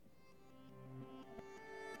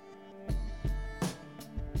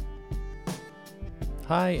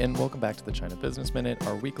Hi, and welcome back to the China Business Minute,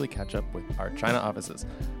 our weekly catch-up with our China offices.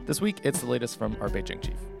 This week, it's the latest from our Beijing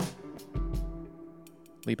chief.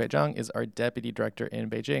 Li Pei Zhang is our deputy director in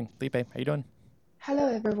Beijing. Li Pei, how you doing? Hello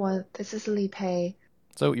everyone, this is Li Pei.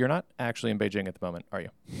 So you're not actually in Beijing at the moment, are you?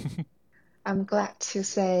 I'm glad to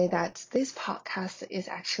say that this podcast is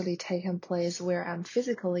actually taking place where I'm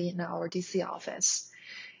physically in our DC office.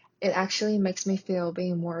 It actually makes me feel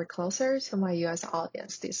being more closer to my US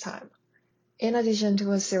audience this time. In addition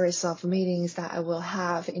to a series of meetings that I will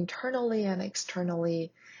have internally and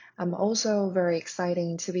externally, I'm also very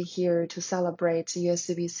excited to be here to celebrate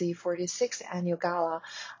USCBC 46th Annual Gala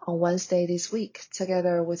on Wednesday this week,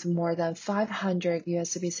 together with more than 500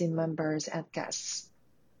 USCBC members and guests.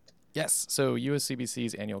 Yes, so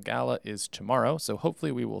USCBC's annual gala is tomorrow, so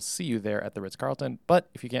hopefully we will see you there at the Ritz-Carlton.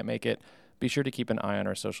 But if you can't make it, be sure to keep an eye on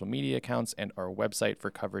our social media accounts and our website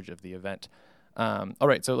for coverage of the event. All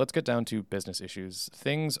right, so let's get down to business issues.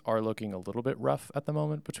 Things are looking a little bit rough at the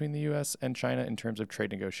moment between the U.S. and China in terms of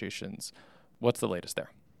trade negotiations. What's the latest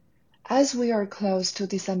there? As we are close to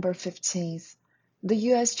December 15th, the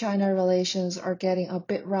U.S.-China relations are getting a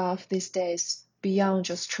bit rough these days beyond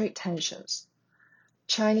just trade tensions.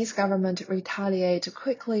 Chinese government retaliated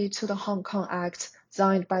quickly to the Hong Kong Act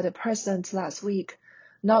signed by the president last week,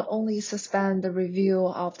 not only suspend the review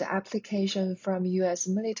of the application from U.S.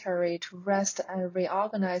 military to rest and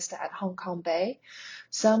reorganize at Hong Kong Bay,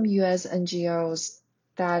 some U.S. NGOs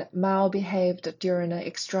that malbehaved during the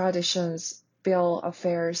extradition's bill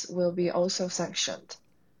affairs will be also sanctioned.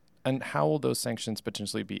 And how will those sanctions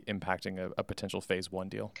potentially be impacting a potential phase one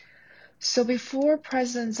deal? So before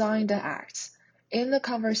President signed the act, in the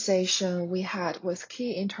conversation we had with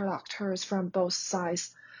key interlocutors from both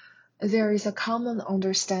sides, there is a common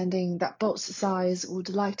understanding that both sides would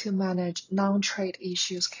like to manage non-trade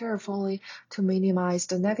issues carefully to minimize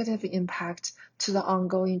the negative impact to the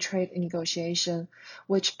ongoing trade negotiation,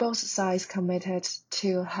 which both sides committed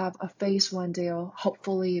to have a phase one deal,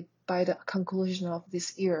 hopefully by the conclusion of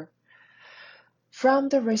this year. From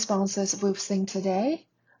the responses we've seen today,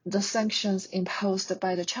 the sanctions imposed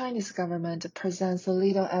by the Chinese government presents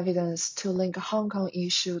little evidence to link Hong Kong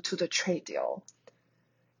issue to the trade deal.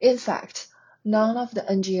 In fact, none of the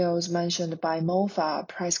NGOs mentioned by MOFA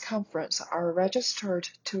press conference are registered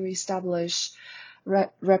to establish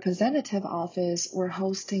representative office or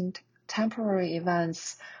hosting temporary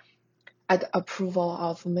events at the approval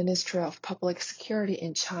of Ministry of Public Security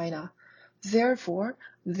in China. Therefore,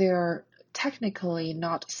 they are technically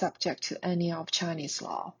not subject to any of Chinese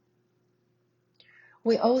law.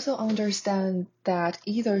 We also understand that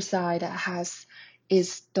either side has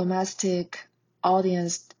its domestic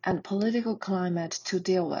audience and political climate to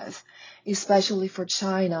deal with, especially for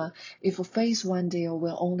China, if a phase one deal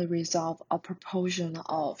will only resolve a proportion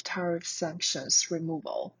of tariff sanctions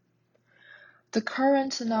removal. The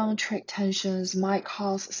current non-trade tensions might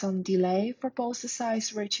cause some delay for both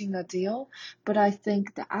sides reaching a deal, but I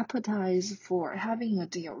think the appetite for having a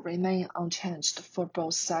deal remains unchanged for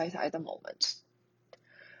both sides at the moment.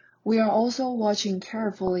 We are also watching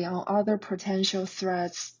carefully on other potential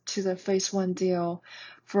threats to the phase one deal.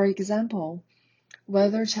 For example,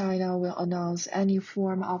 whether China will announce any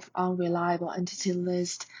form of unreliable entity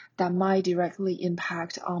list that might directly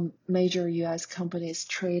impact on major U.S. companies'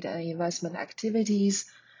 trade and investment activities,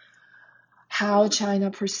 how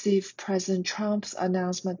China perceives President Trump's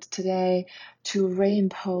announcement today to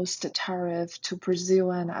reimpose the tariff to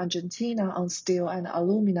Brazil and Argentina on steel and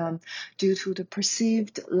aluminum due to the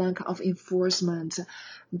perceived lack of enforcement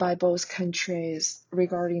by both countries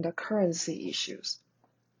regarding the currency issues.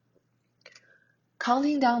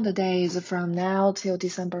 Counting down the days from now till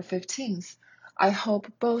December 15th, I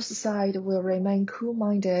hope both sides will remain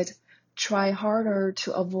cool-minded, try harder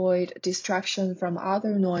to avoid distraction from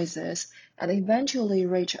other noises, and eventually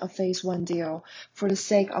reach a phase one deal for the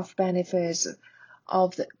sake of benefits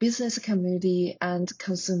of the business community and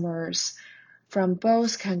consumers from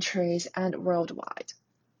both countries and worldwide.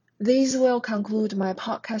 This will conclude my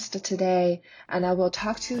podcast today, and I will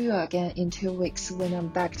talk to you again in 2 weeks when I'm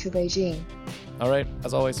back to Beijing. All right,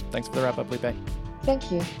 as always, thanks for the wrap-up, Li Pei.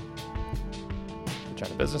 Thank you. The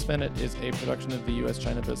China Business Minute is a production of the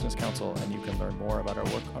U.S.-China Business Council, and you can learn more about our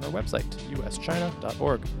work on our website,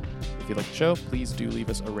 uschina.org. If you like the show, please do leave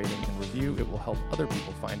us a rating and review. It will help other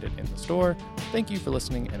people find it in the store. Thank you for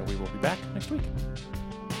listening, and we will be back next week.